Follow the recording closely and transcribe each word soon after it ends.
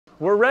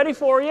we're ready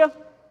for you.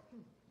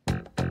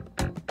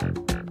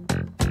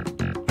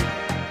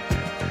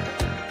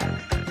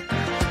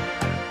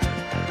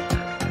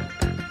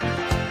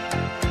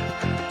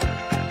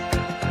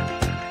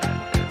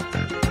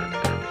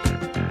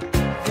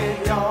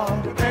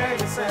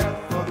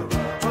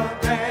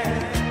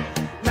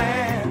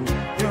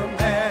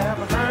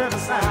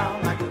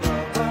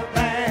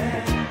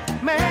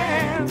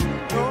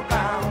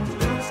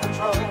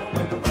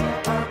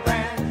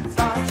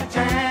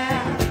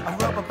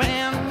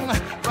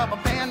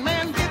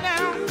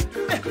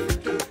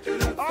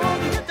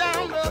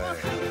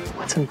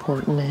 What's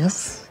important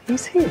is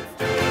he's here.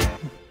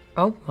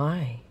 Oh,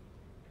 my.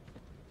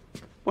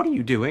 What are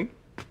you doing?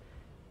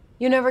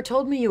 You never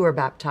told me you were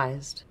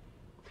baptized.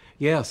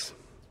 Yes,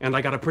 and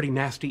I got a pretty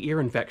nasty ear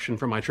infection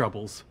from my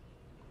troubles.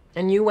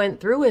 And you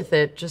went through with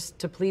it just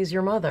to please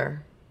your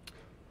mother.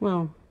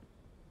 Well,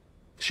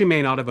 she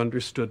may not have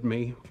understood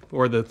me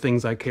or the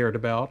things I cared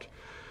about,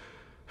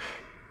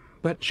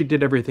 but she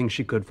did everything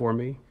she could for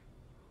me.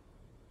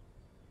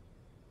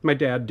 My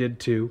dad did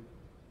too.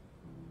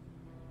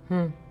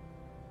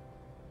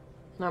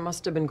 That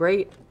must have been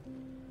great,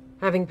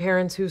 having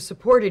parents who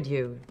supported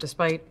you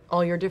despite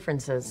all your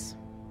differences.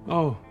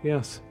 Oh,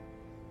 yes.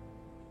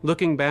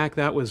 Looking back,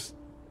 that was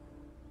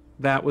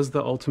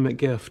the ultimate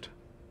gift.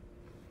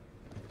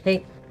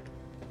 Hey,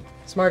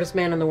 smartest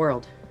man in the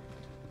world.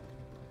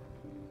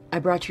 I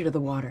brought you to the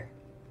water.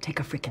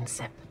 Take a freaking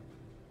sip.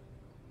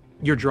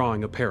 You're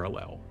drawing a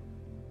parallel.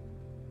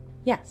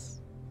 Yes.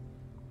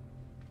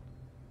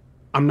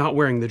 I'm not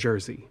wearing the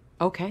jersey.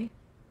 Okay,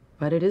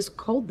 but it is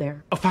cold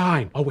there. Oh,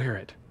 fine, I'll wear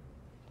it.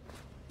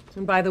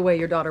 And by the way,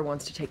 your daughter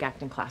wants to take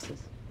acting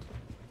classes.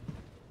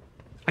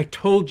 I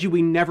told you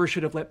we never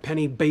should have let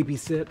Penny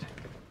babysit.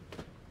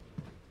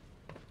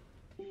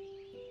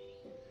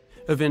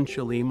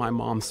 Eventually, my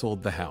mom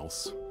sold the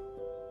house.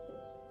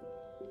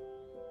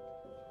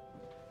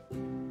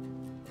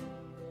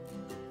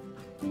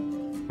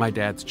 My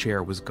dad's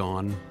chair was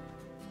gone.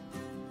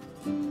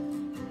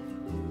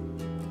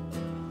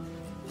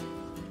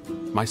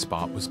 My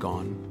spot was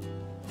gone.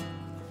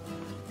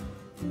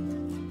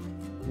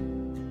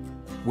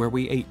 Where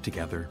we ate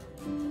together.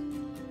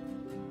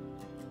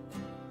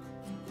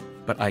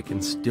 But I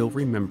can still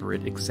remember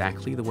it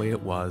exactly the way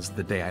it was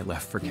the day I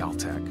left for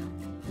Caltech.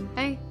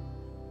 Hey.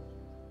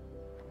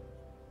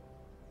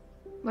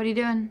 What are you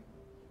doing?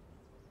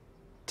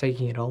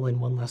 Taking it all in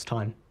one last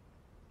time,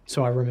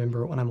 so I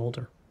remember it when I'm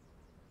older.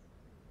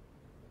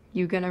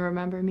 You gonna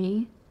remember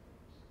me?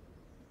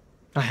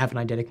 I have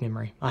an eidetic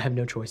memory. I have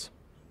no choice.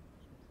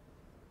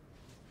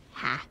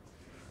 Ha.